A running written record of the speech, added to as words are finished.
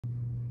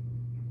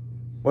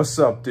What's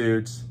up,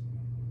 dudes?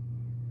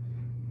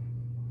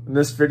 In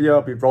this video,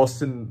 I'll be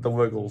roasting the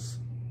Wiggles.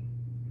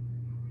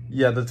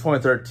 Yeah, the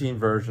 2013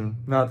 version,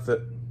 not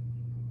the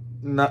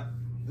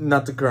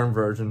current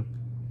version.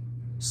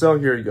 So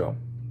here you go.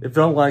 If you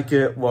don't like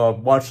it, well,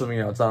 watch something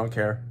else. I don't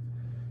care.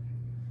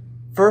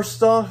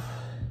 First off,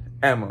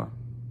 Emma.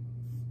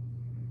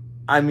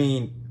 I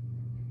mean,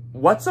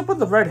 what's up with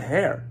the red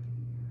hair?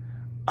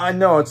 I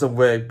know it's a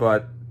wig,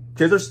 but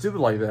kids are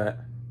stupid like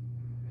that.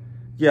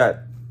 Yeah,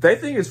 they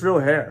think it's real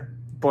hair,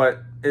 but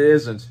it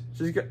isn't.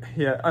 She's got,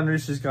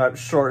 underneath she's got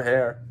short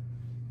hair.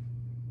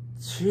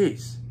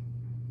 Jeez.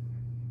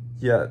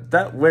 Yeah,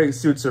 that wig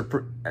suits her,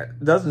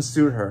 doesn't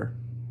suit her.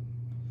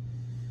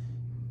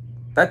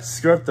 That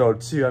skirt though,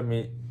 too, I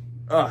mean,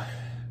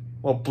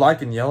 well,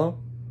 black and yellow?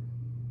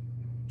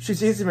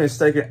 She's easily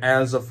mistaken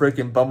as a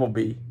freaking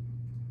bumblebee.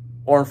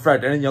 Or in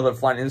fact, any other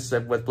flying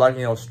insect with black and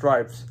yellow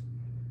stripes.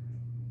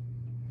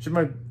 She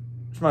might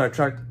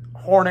attract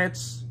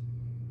hornets,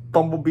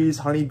 bumblebees,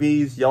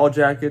 honeybees, yellow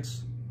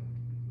jackets.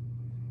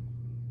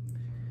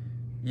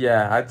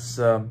 Yeah, that's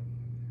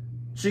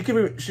she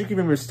could be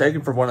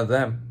mistaken for one of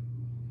them.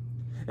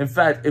 In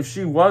fact, if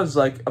she was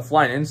like a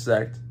flying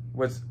insect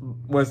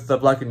with the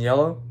black and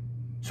yellow,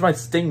 she might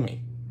sting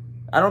me.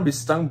 I don't want to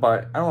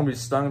be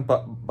stung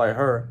by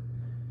her.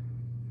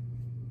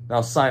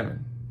 Now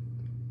Simon.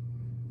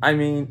 I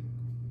mean,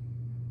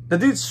 the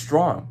dude's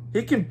strong.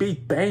 He can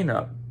beat Bane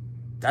up.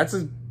 That's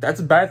a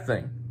bad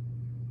thing.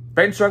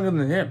 Bane's stronger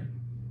than him.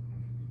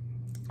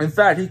 In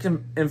fact,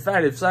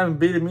 if Simon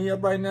beated me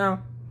up right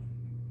now,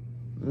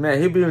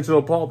 man, he'd beat me to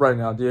a pulp right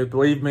now, dude.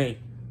 Believe me.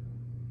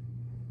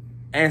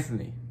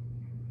 Anthony.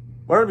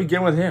 Where do we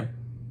begin with him?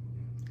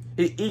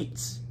 He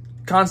eats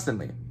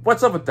constantly.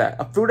 What's up with that?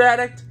 A food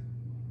addict?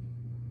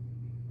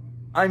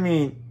 I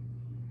mean,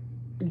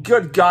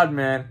 good God,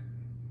 man.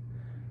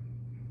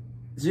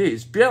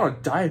 Jeez, be on a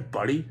diet,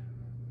 buddy.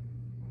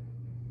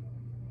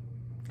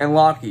 And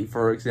Lockie,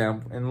 for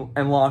example,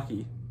 and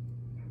Lockie.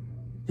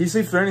 He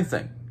sleeps through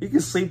anything. He can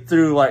sleep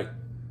through like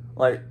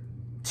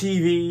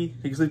TV.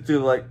 He can sleep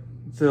through like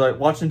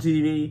watching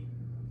TV.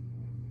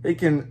 He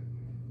can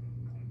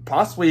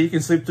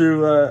sleep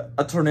through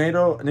a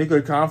tornado, a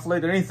nuclear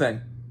conflict,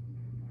 anything.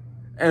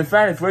 And in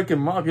fact, if we wake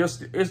him up, he'll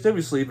still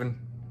be sleeping.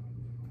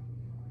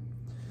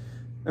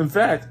 In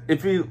fact,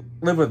 if he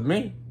lived with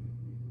me,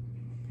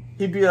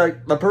 he'd be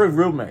like the perfect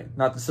roommate.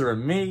 Not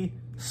considering me,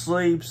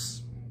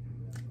 sleeps,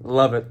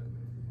 love it.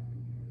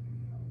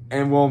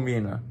 And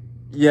Wilhelmina.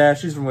 Yeah,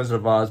 she's from Wizard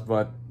of Oz,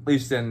 but at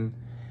least in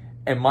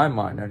my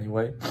mind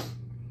anyway.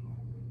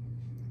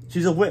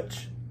 She's a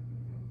witch.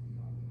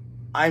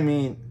 I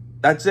mean,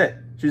 that's it.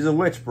 She's a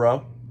witch,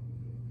 bro.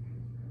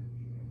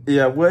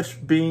 Yeah, witch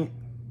being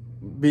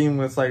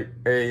with like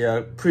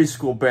a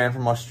preschool band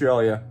from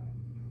Australia.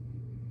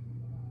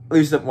 At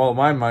least, well, in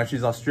my mind,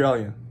 she's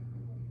Australian.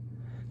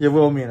 Yeah,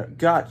 Wilhelmina.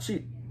 God,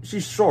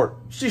 she's short.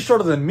 She's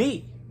shorter than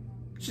me.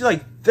 She's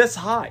like this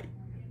high.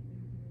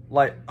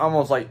 Like,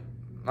 almost like,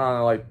 I don't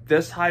know, like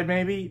this high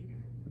maybe?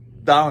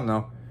 I don't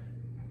know.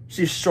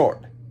 She's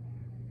short.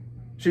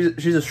 She's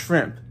a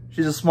shrimp.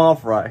 She's a small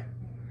fry.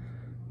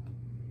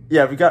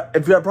 Yeah, if you got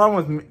a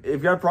problem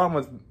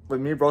with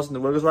me roasting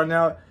the Wiggles right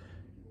now,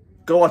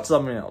 go watch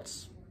something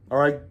else.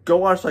 Alright? Go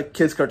watch like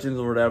kids cartoons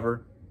or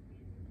whatever.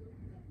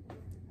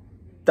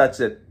 That's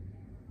it.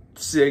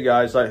 See you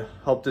guys. I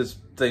hope this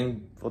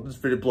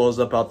video blows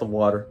up out the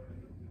water.